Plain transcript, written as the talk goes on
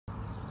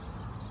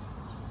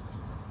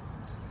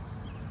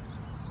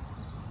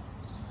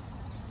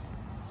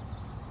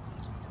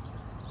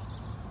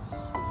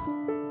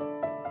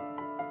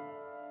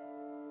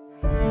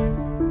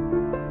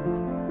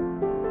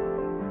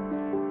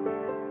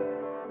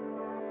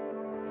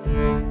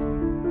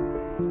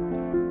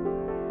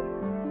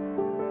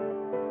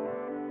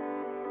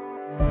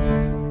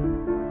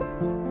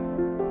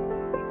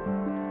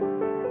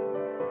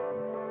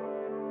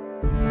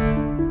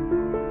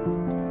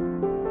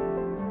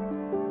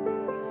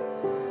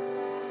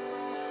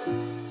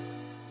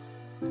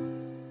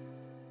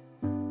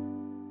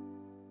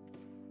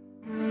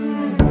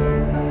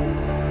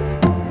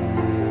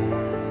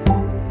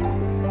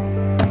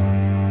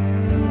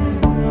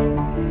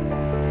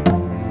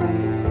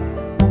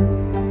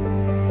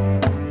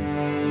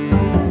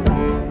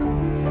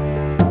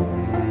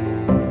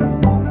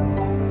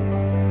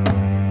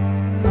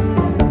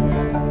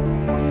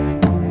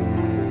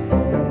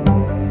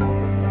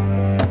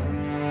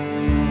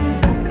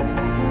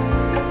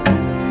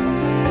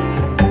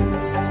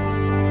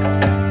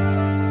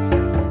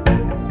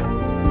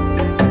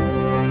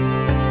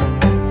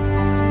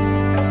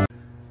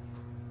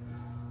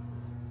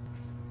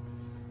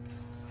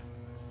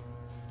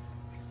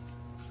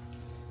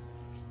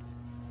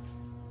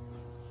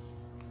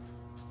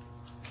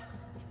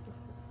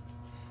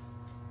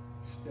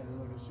Standing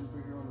like a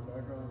superhero in the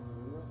background of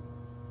the video.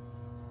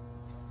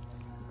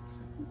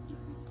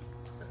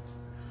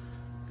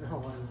 No,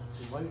 when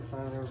the light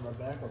finally over my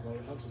backup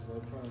light, Hunter's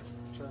light finally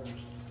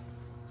charged.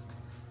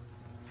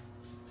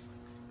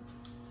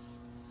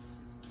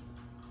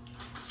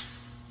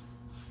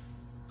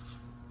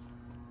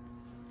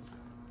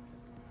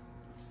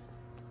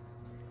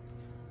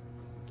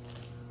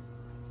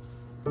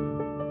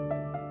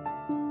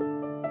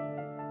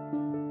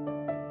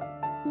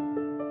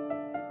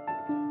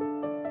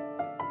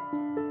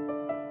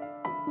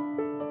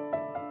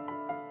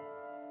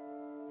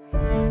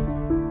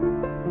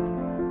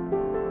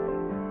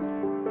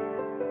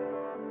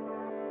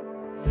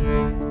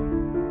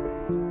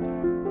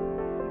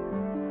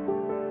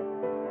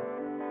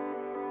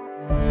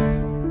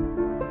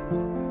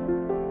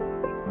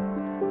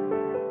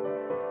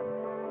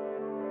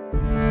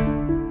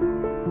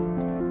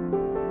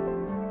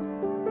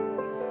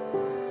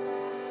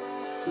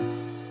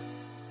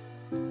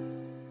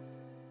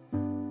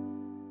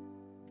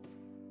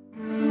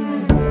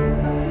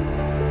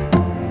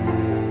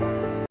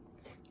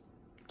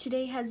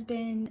 Today has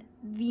been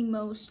the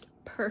most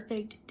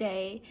perfect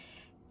day,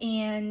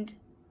 and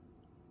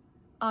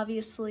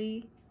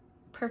obviously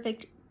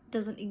perfect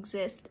doesn't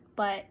exist,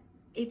 but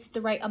it's the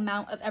right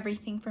amount of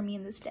everything for me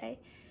in this day.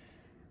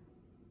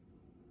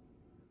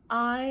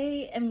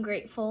 I am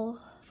grateful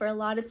for a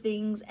lot of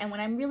things, and when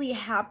I'm really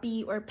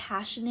happy or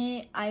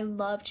passionate, I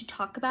love to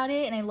talk about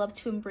it and I love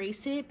to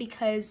embrace it,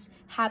 because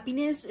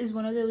happiness is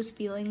one of those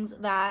feelings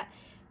that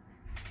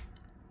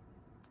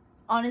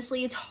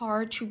honestly, it's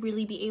hard to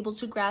really be able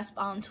to grasp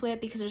onto it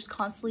because there's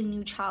constantly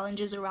new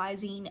challenges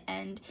arising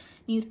and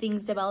new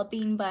things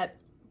developing. But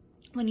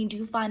when you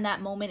do find that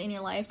moment in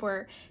your life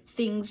where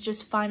things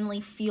just finally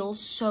feel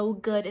so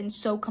good and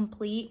so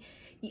complete,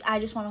 I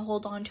just want to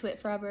hold on to it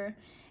forever.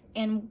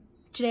 And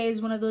today is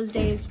one of those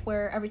days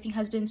where everything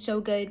has been so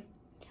good.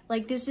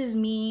 Like, this is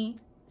me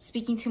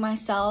speaking to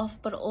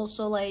myself, but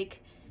also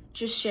like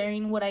just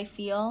sharing what I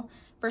feel.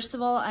 First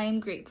of all, I am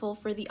grateful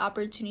for the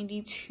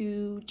opportunity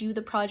to do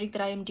the project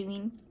that I am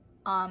doing.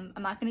 I'm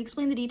not going to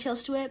explain the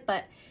details to it,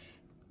 but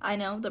I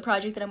know the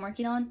project that I'm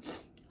working on.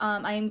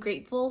 I am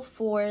grateful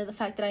for the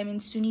fact that I'm in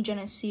SUNY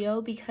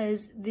Geneseo,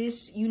 because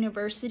this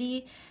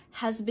university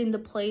has been the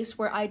place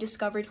where I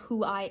discovered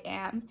who I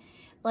am.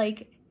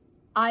 Like,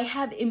 I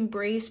have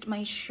embraced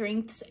my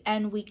strengths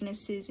and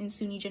weaknesses in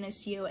SUNY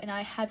Geneseo, and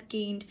I have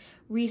gained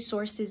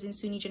resources in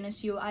SUNY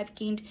Geneseo. I've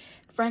gained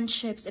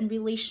friendships and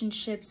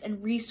relationships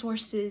and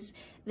resources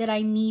that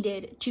I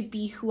needed to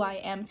be who I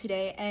am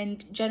today.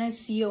 And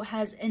Geneseo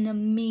has an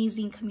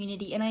amazing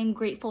community, and I'm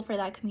grateful for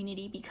that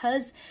community.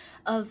 Because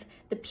of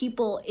the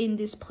people in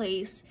this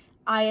place,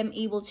 I am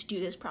able to do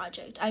this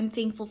project. I'm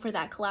thankful for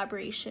that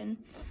collaboration.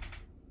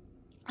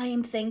 I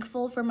am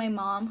thankful for my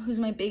mom, who's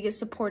my biggest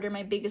supporter,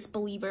 my biggest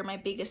believer, my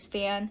biggest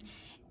fan,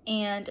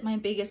 and my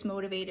biggest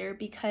motivator,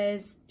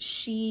 because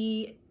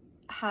she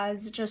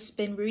has just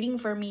been rooting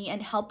for me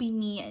and helping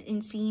me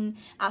in seeing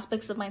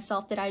aspects of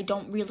myself that I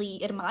don't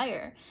really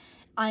admire.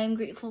 I am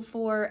grateful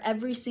for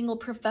every single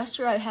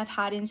professor I have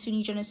had in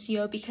SUNY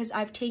Geneseo, because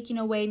I've taken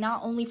away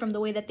not only from the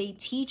way that they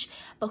teach,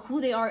 but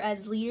who they are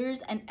as leaders,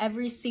 and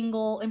every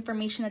single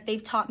information that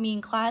they've taught me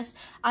in class,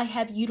 I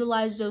have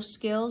utilized those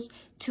skills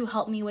to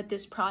help me with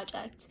this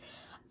project.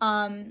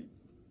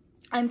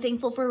 I'm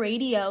thankful for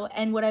radio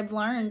and what I've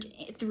learned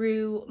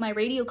through my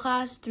radio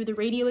class, through the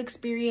radio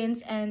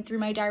experience, and through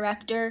my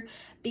director,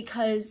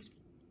 because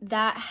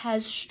that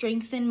has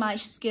strengthened my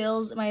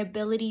skills, my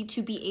ability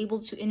to be able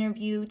to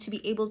interview, to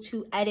be able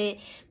to edit,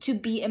 to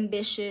be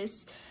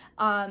ambitious,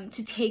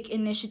 to take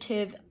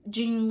initiative.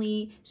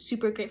 Genuinely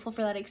super grateful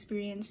for that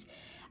experience.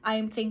 I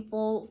am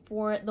thankful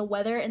for the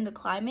weather and the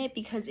climate,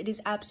 because it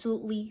is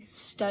absolutely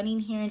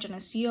stunning here in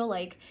Geneseo.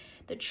 Like,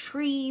 the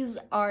trees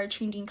are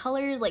changing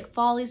colors, like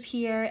fall is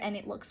here, and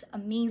it looks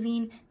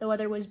amazing. The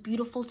weather was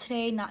beautiful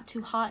today, not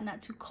too hot,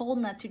 not too cold,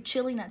 not too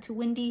chilly, not too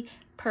windy,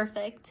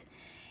 perfect.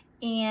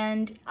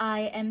 And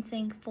I am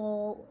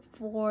thankful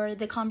for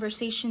the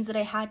conversations that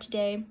I had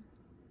today,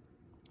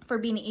 for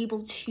being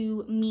able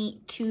to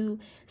meet 2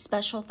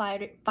 special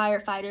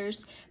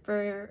firefighters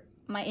for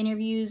my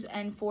interviews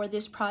and for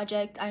this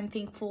project. I'm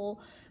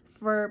thankful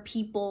for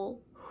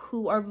people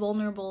who are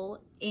vulnerable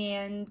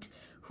and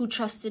who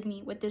trusted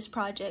me with this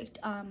project.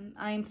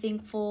 I'm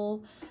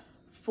thankful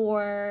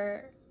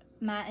for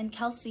Matt and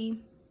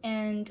Kelsey,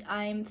 and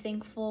I'm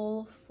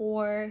thankful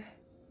for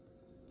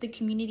the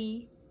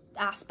community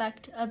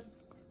aspect of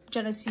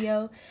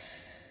Geneseo.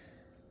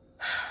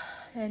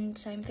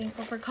 And I'm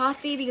thankful for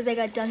coffee, because I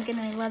got Dunkin'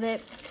 and I love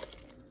it.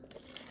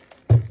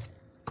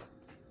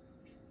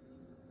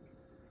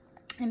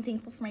 I'm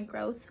thankful for my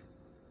growth,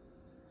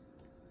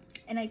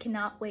 and I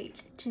cannot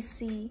wait to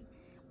see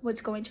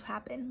what's going to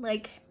happen.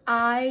 Like,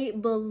 I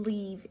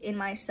believe in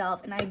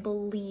myself, and I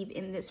believe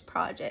in this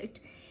project,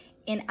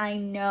 and I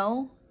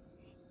know,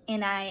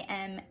 and I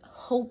am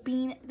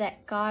hoping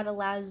that God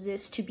allows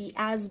this to be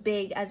as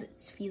big as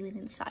it's feeling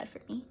inside for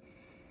me.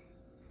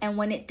 And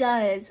when it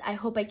does, I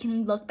hope I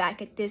can look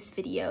back at this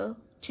video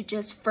to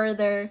just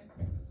further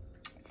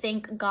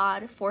thank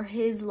God for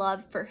his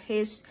love, for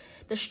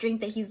the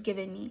strength that he's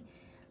given me,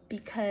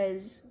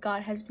 because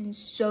God has been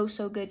so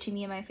good to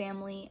me and my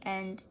family,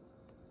 and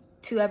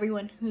to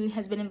everyone who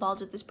has been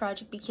involved with this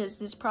project, because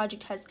this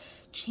project has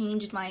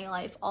changed my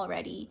life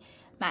already.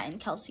 Matt and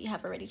Kelsey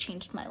have already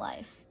changed my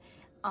life.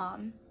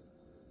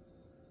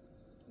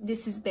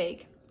 This is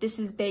big. This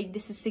is big.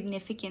 This is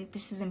significant.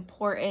 This is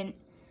important.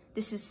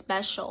 This is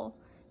special.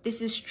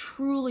 This is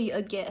truly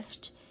a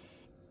gift.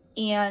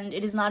 And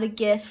it is not a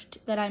gift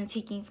that I'm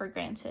taking for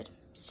granted.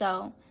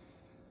 So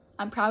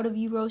I'm proud of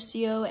you,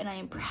 Rocio, and I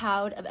am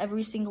proud of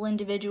every single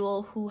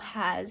individual who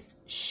has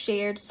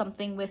shared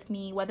something with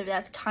me, whether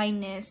that's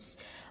kindness,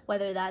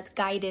 whether that's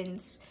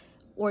guidance,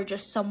 or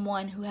just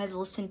someone who has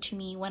listened to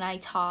me when I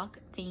talk.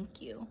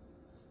 Thank you.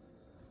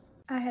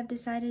 I have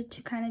decided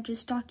to kind of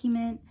just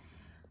document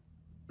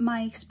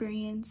my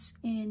experience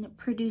in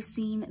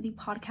producing the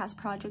podcast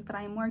project that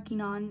I am working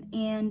on,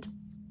 and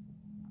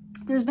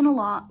there's been a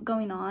lot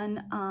going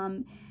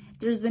on.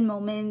 There's been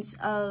moments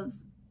of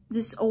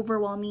this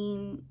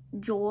overwhelming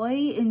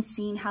joy in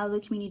seeing how the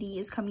community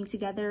is coming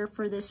together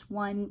for this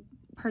one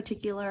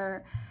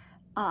particular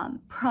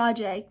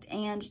project,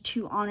 and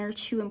to honor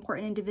 2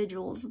 important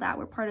individuals that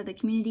were part of the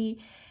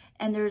community.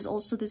 And there's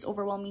also this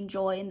overwhelming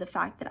joy in the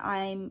fact that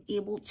I'm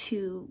able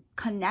to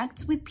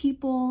connect with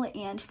people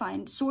and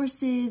find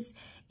sources,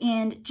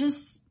 and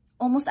just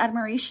almost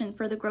admiration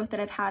for the growth that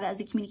I've had as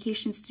a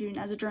communication student,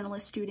 as a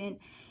journalist student,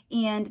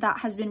 and that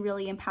has been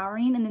really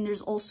empowering. And then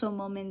there's also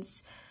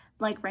moments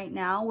like right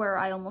now where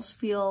I almost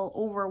feel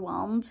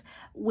overwhelmed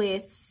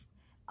with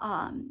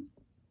a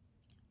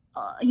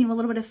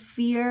little bit of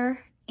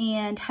fear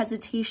and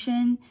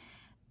hesitation.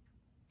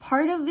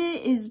 Part of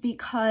it is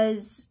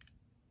because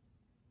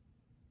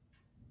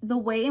the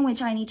way in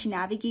which I need to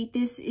navigate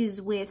this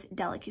is with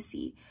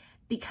delicacy,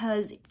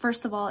 because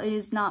first of all, it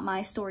is not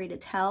my story to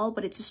tell,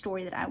 but it's a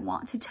story that I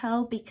want to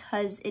tell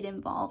because it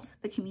involves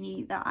the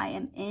community that I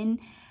am in.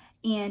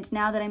 And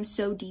now that I'm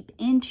so deep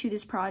into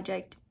this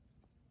project,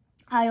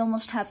 I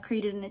almost have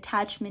created an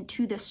attachment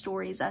to the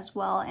stories as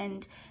well,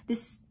 and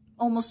this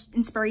almost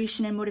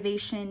inspiration and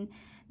motivation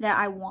that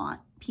I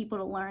want people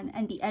to learn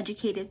and be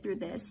educated through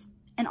this.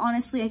 And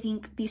honestly, I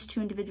think these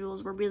 2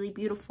 individuals were really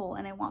beautiful,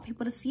 and I want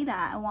people to see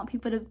that. I want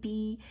people to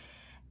be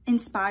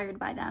inspired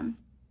by them.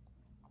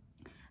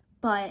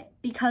 But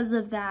because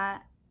of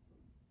that,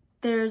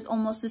 there's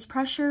almost this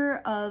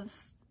pressure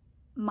of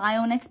my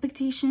own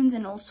expectations,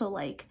 and also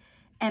like,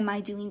 am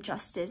I doing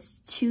justice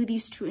to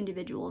these 2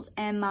 individuals?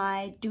 Am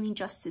I doing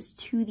justice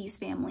to these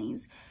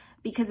families?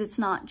 Because it's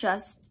not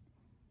just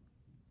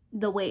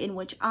the way in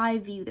which I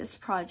view this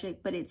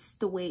project, but it's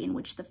the way in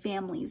which the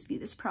families view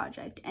this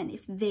project, and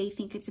if they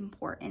think it's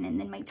important. And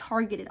then my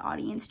targeted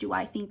audience, do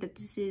I think that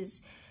this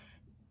is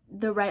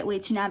the right way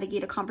to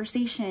navigate a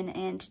conversation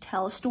and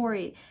tell a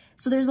story?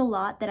 So there's a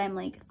lot that I'm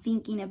like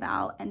thinking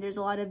about, and there's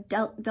a lot of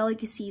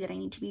delicacy that I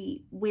need to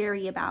be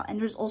wary about. And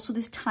there's also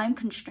this time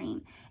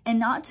constraint. And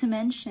not to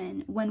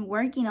mention, when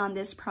working on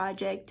this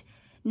project,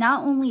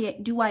 not only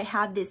do I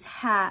have this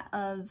hat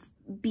of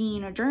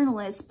being a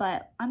journalist,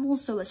 but I'm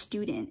also a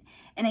student.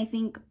 And I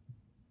think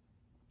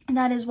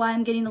that is why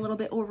I'm getting a little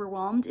bit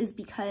overwhelmed, is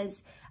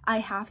because I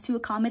have to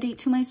accommodate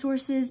to my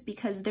sources,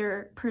 because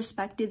their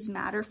perspectives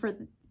matter for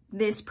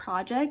this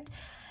project,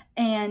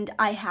 and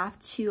I have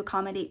to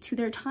accommodate to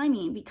their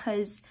timing,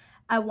 because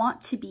I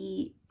want to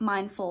be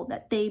mindful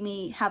that they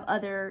may have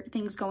other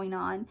things going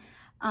on.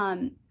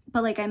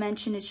 But like I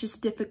mentioned, it's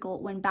just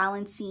difficult when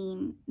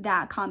balancing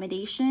that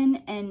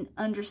accommodation and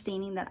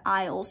understanding that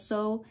I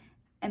also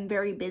am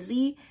very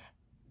busy.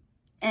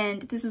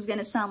 And this is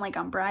gonna sound like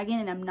I'm bragging,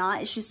 and I'm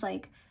not. It's just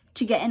like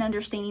to get an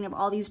understanding of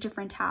all these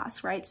different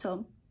tasks, right?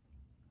 So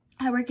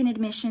I work in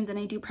admissions, and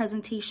I do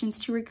presentations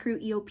to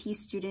recruit EOP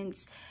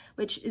students,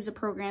 which is a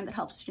program that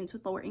helps students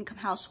with lower income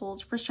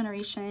households, first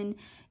generation.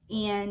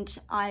 And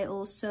I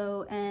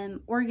also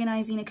am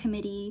organizing a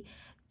committee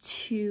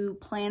to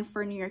plan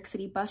for New York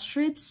City bus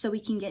trips, so we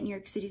can get New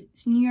York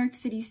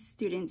City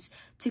students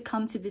to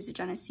come to visit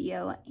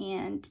Geneseo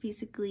and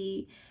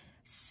basically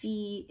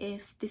see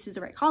if this is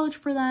the right college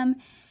for them.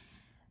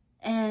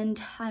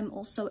 And I'm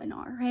also an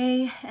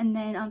RA, and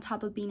then on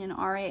top of being an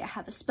RA, I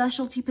have a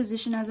specialty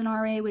position as an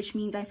RA, which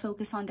means I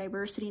focus on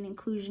diversity and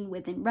inclusion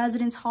within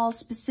residence halls,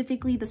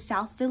 specifically the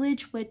South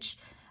Village, which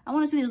I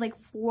want to say there's like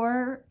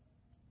 4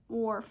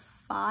 or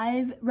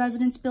 5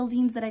 residence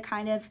buildings that I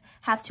kind of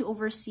have to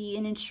oversee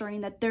in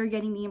ensuring that they're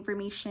getting the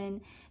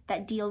information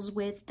that deals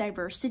with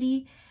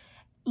diversity.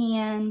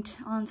 And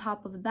on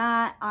top of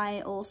that,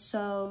 I'm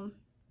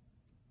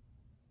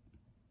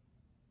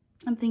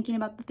thinking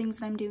about the things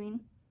that I'm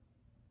doing.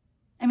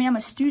 I mean, I'm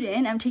a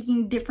student, I'm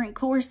taking different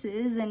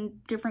courses,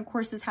 and different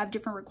courses have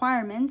different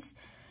requirements.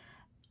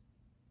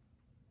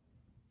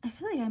 I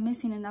feel like I'm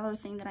missing another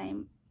thing that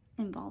I'm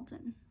involved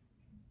in.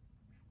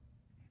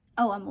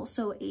 Oh, I'm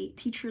also a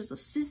teacher's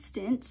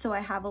assistant, so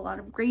I have a lot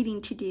of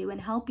grading to do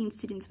and helping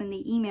students when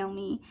they email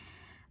me.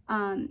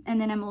 And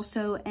then I'm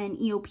also an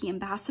EOP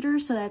ambassador,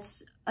 so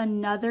that's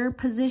another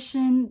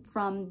position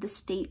from the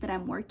state that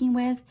I'm working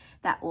with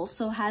that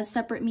also has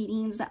separate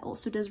meetings, that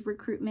also does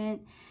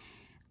recruitment.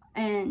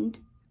 And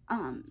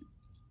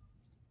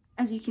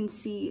as you can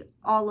see,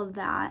 all of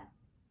that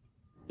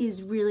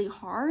is really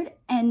hard.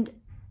 And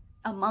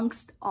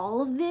amongst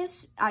all of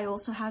this, I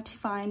also have to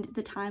find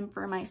the time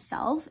for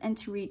myself and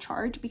to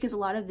recharge, because a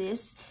lot of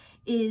this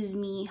is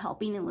me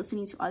helping and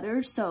listening to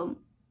others. So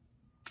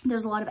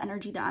there's a lot of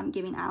energy that I'm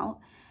giving out.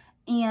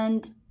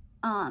 And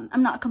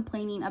I'm not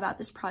complaining about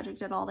this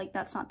project at all. Like,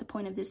 that's not the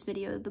point of this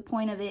video. The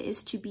point of it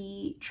is to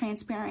be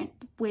transparent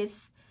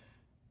with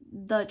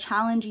the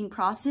challenging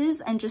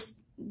process, and just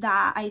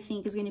that I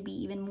think is going to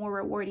be even more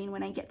rewarding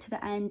when I get to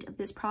the end of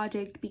this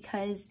project,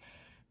 because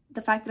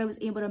the fact that I was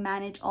able to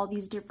manage all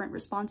these different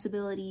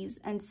responsibilities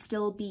and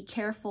still be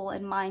careful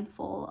and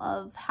mindful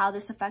of how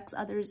this affects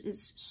others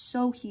is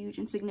so huge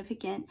and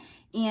significant.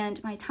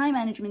 And my time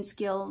management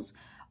skills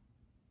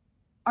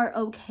are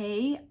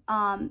okay.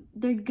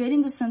 They're good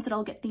in the sense that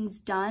I'll get things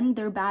done.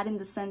 They're bad in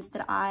the sense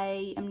that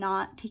I am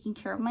not taking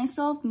care of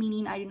myself,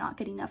 meaning I do not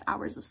get enough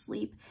hours of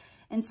sleep.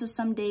 And so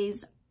some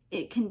days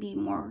it can be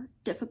more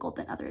difficult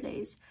than other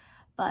days.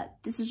 But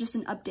this is just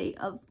an update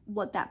of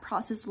what that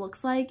process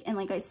looks like. And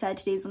like I said,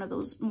 today's one of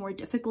those more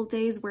difficult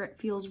days where it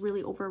feels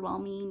really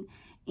overwhelming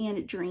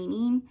and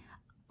draining,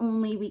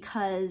 only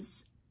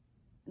because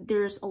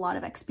there's a lot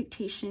of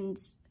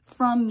expectations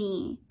from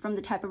me, from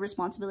the type of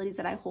responsibilities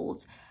that I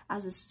hold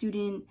as a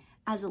student,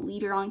 as a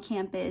leader on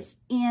campus,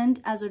 and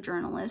as a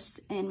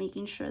journalist, and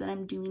making sure that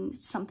I'm doing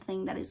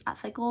something that is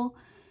ethical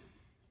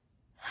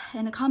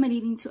and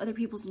accommodating to other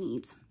people's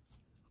needs.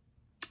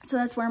 So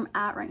that's where I'm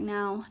at right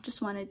now.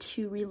 Just wanted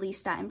to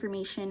release that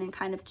information and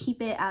kind of keep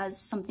it as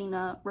something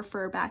to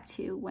refer back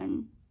to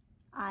when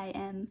I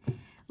am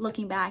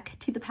looking back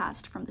to the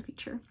past from the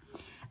future.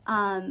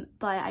 But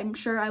I'm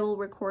sure I will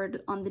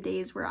record on the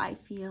days where I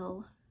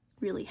feel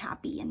really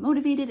happy and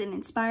motivated and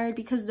inspired,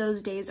 because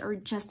those days are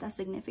just as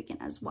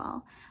significant as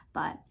well.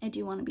 But I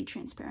do want to be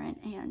transparent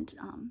and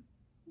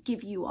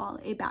give you all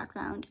a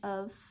background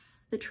of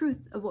the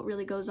truth of what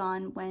really goes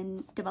on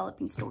when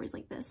developing stories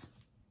like this.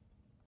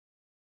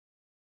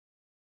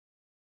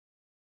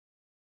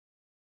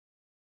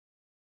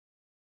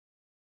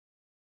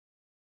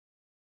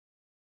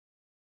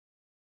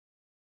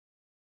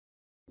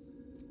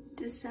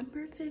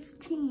 December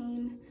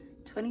 15,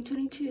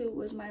 2022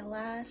 was my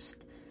last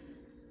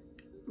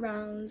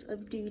rounds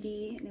of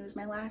duty, and it was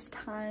my last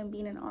time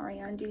being an RA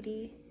on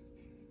duty.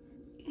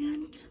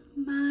 And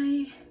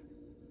my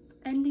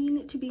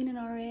ending to being an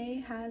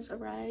RA has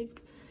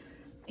arrived,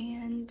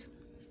 and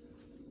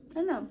I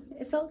don't know,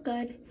 it felt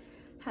good.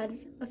 Had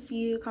a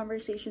few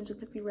conversations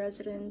with a few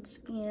residents,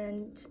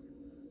 and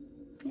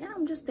yeah,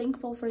 I'm just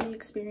thankful for the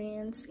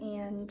experience.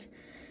 And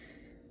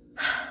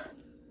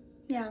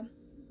yeah,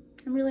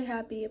 I'm really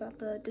happy about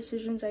the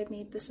decisions I've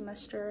made this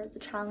semester, the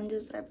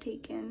challenges that I've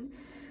taken,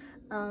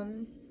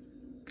 and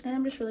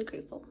I'm just really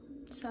grateful.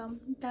 So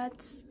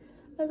that's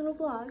my little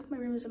vlog. My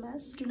room is a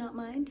mess, do not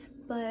mind.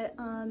 But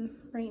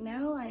right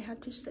now I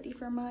have to study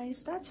for my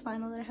stats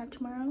final that I have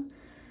tomorrow,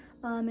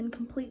 and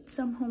complete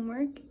some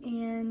homework.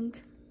 And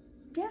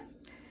yeah,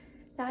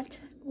 that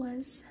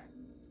was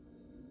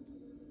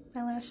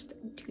my last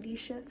duty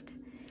shift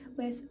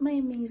with my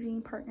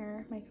amazing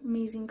partner, my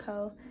amazing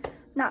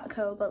not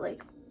co, but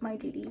like my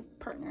duty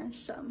partner.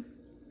 So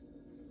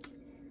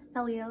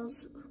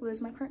Eliel's, who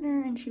is my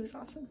partner, and she was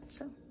awesome.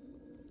 So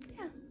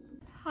yeah.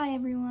 Hi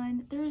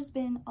everyone, there's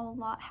been a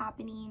lot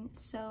happening,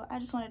 so I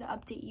just wanted to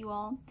update you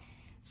all.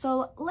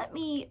 So let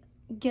me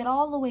get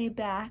all the way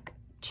back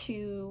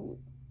to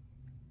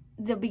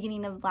the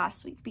beginning of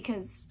last week,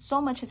 because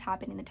so much has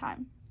happened in the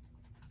time.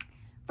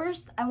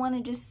 First, I want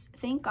to just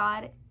thank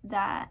God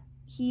that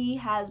He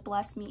has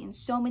blessed me in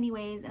so many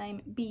ways, and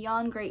I'm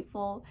beyond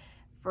grateful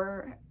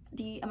for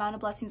the amount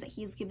of blessings that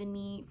He has given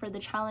me, for the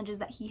challenges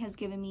that He has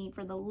given me,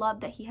 for the love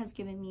that He has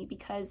given me,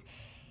 because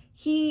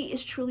He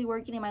is truly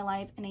working in my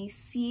life, and I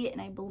see it,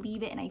 and I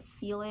believe it, and I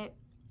feel it,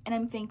 and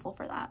I'm thankful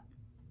for that.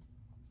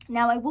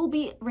 Now, I will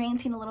be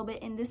ranting a little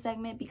bit in this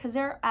segment because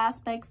there are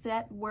aspects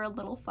that were a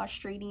little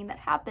frustrating that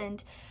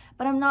happened,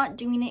 but I'm not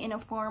doing it in a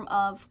form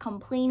of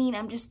complaining.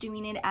 I'm just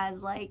doing it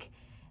as like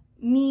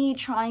me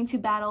trying to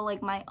battle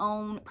like my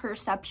own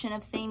perception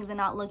of things, and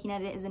not looking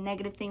at it as a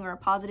negative thing or a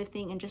positive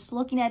thing, and just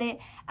looking at it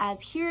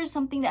as here's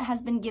something that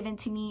has been given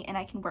to me and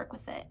I can work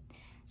with it.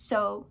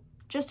 So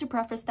just to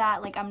preface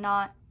that, like, I'm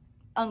not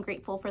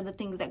ungrateful for the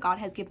things that God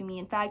has given me.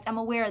 In fact, I'm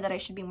aware that I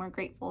should be more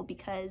grateful,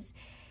 because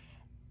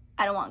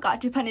I don't want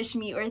God to punish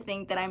me or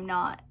think that I'm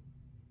not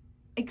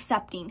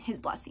accepting His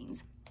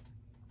blessings.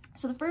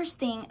 So the first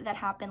thing that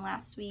happened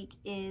last week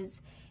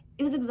is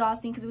it was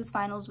exhausting because it was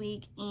finals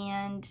week,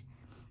 and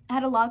I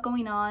had a lot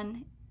going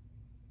on,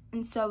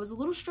 and so I was a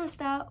little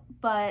stressed out,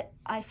 but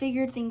I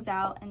figured things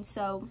out, and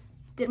so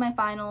did my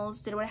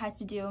finals, did what I had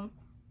to do.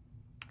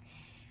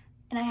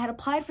 And I had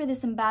applied for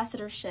this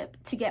ambassadorship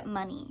to get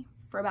money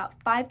for about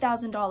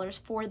 $5,000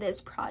 for this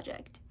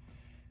project.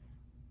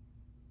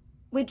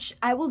 which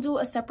I will do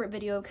a separate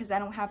video because I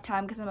don't have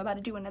time because I'm about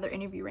to do another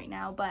interview right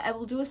now, but I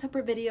will do a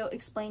separate video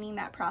explaining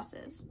that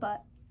process.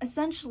 But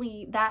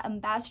essentially, that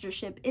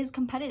ambassadorship is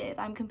competitive.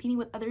 I'm competing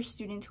with other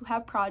students who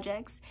have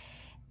projects,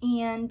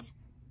 and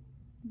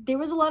there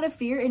was a lot of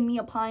fear in me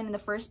applying in the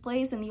first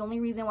place, and the only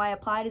reason why I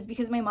applied is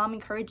because my mom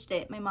encouraged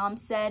it. My mom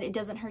said it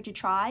doesn't hurt to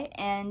try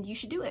and you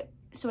should do it.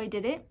 So I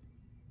did it,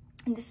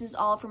 and this is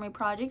all for my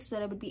project so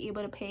that I would be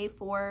able to pay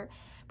for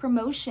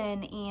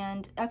promotion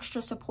and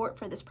extra support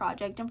for this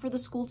project and for the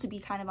school to be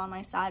kind of on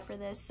my side for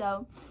this.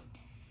 So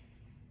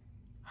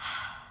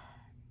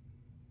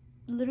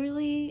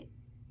literally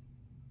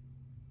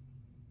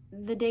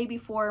the day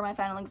before my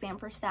final exam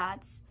for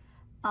stats,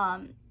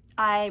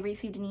 I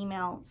received an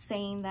email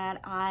saying that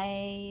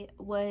I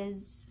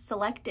was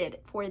selected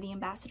for the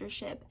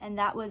ambassadorship, and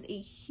that was a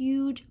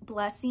huge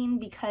blessing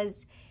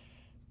because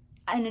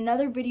in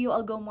another video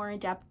I'll go more in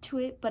depth to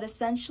it, but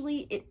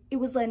essentially it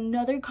was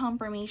another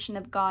confirmation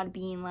of God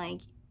being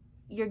like,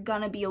 you're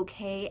gonna be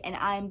okay, and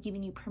I'm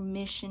giving you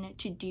permission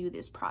to do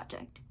this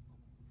project.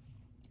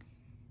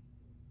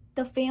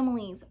 The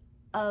families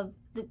of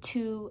the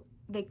two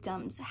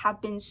victims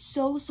have been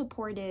so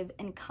supportive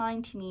and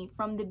kind to me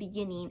from the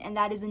beginning, and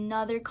that is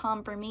another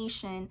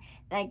confirmation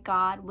that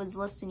God was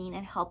listening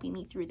and helping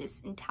me through this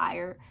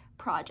entire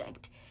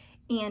project.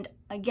 And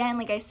again,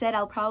 like I said,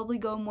 I'll probably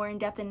go more in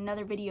depth in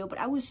another video, but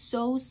I was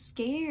so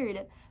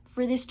scared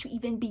for this to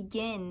even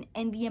begin,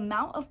 and the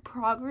amount of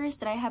progress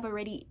that I have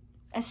already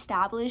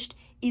established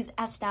is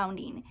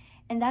astounding,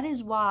 and that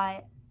is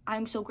why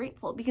I'm so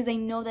grateful, because I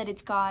know that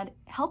it's God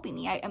helping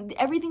me.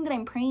 Everything that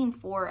I'm praying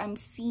for, I'm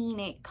seeing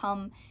it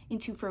come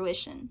into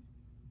fruition.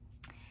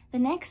 The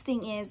next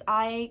thing is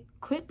I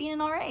quit being an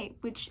RA,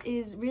 which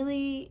is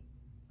really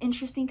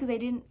interesting because I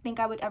didn't think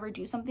I would ever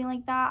do something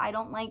like that. I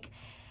don't like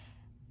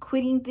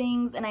quitting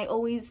things, and I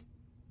always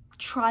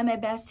try my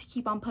best to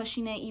keep on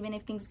pushing it even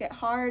if things get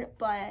hard,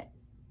 but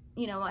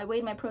you know, I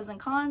weighed my pros and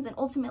cons, and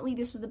ultimately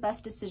this was the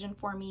best decision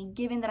for me,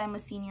 given that I'm a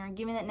senior,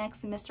 given that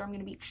next semester I'm going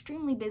to be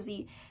extremely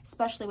busy,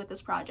 especially with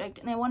this project,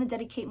 and I want to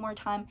dedicate more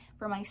time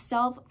for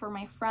myself, for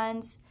my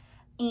friends,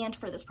 and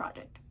for this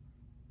project.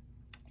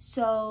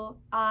 So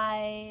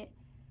I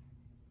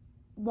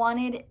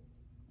wanted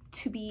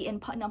to be in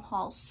Putnam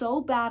Hall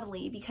so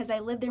badly because I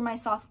lived there my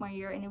sophomore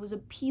year, and it was a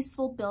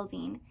peaceful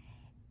building,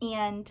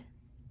 and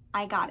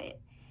I got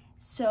it.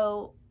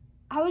 So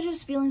I was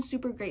just feeling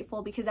super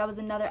grateful because that was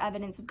another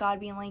evidence of God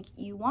being like,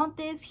 you want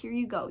this, here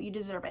you go, you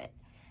deserve it.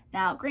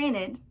 Now,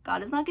 granted,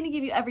 God is not going to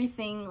give you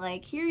everything,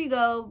 like, here you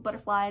go,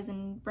 butterflies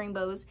and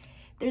rainbows.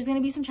 There's going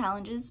to be some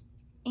challenges,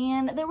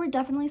 and there were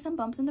definitely some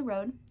bumps in the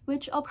road,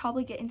 which I'll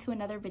probably get into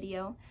another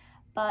video.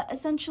 But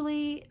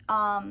essentially,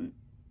 I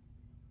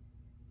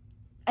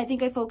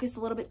think I focused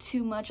a little bit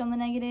too much on the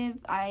negative.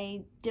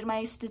 I did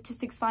my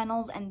statistics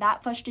finals, and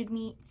that frustrated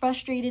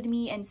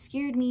me and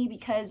scared me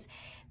because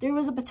there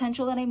was a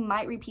potential that I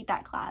might repeat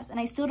that class, and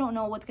I still don't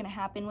know what's going to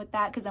happen with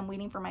that because I'm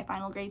waiting for my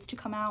final grades to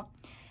come out.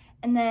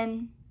 And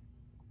then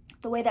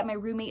the way that my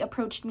roommate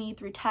approached me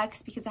through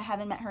text, because I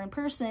haven't met her in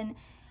person,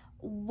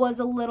 was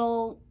a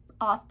little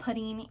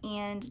off-putting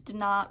and did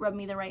not rub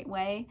me the right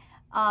way.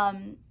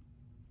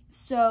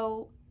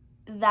 So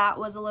that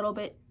was a little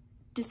bit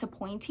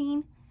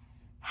disappointing.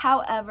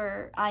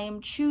 However, I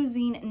am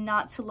choosing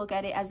not to look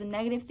at it as a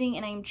negative thing,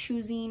 and I am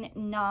choosing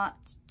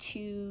not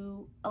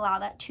to allow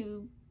that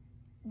to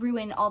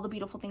ruin all the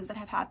beautiful things that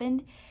have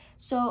happened.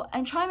 So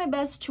I'm trying my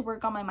best to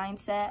work on my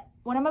mindset.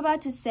 What I'm about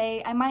to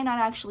say, I might not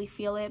actually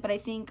feel it, but I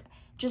think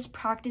just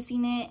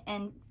practicing it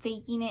and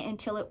faking it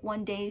until it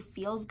one day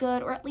feels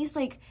good, or at least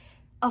like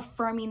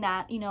affirming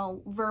that, you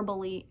know,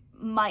 verbally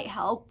might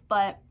help.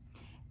 But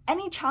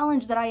any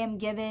challenge that I am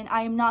given,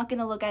 I am not going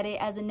to look at it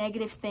as a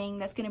negative thing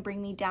that's going to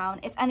bring me down.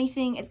 If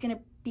anything, it's going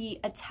to be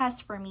a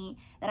test for me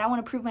that I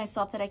want to prove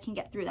myself that I can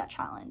get through that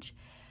challenge.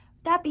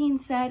 That being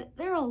said,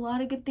 there are a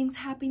lot of good things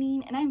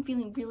happening, and I'm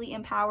feeling really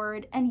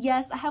empowered. And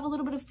yes, I have a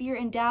little bit of fear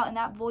and doubt and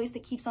that voice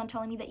that keeps on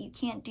telling me that you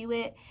can't do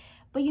it.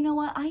 But you know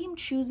what? I am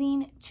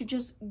choosing to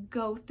just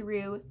go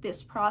through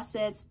this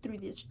process, through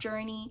this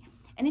journey.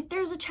 And if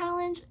there's a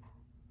challenge,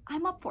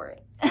 I'm up for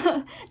it.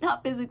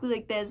 Not physically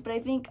like this, but I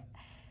think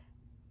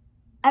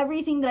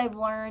everything that I've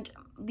learned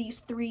these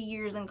 3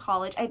 years in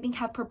college, I think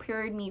have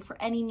prepared me for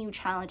any new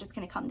challenge that's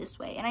going to come this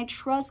way. And I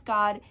trust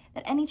God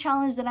that any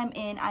challenge that I'm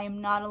in, I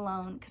am not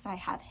alone because I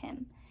have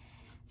Him.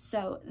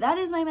 So that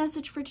is my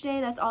message for today.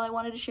 That's all I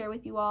wanted to share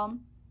with you all.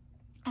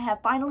 I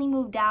have finally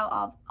moved out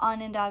of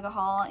Onondaga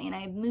Hall, and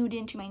I've moved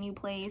into my new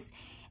place.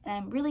 And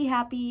I'm really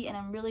happy, and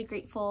I'm really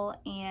grateful.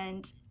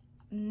 And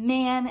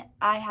man,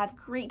 I have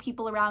great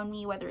people around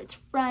me, whether it's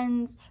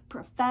friends,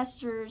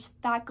 professors,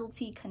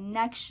 faculty,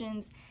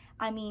 connections.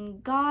 I mean,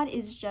 God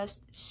is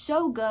just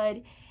so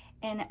good,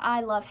 and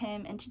I love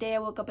Him. And today I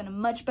woke up in a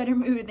much better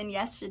mood than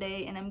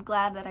yesterday, and I'm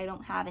glad that I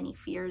don't have any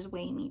fears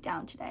weighing me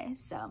down today.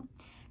 So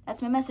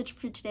that's my message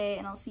for today,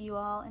 and I'll see you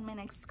all in my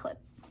next clip.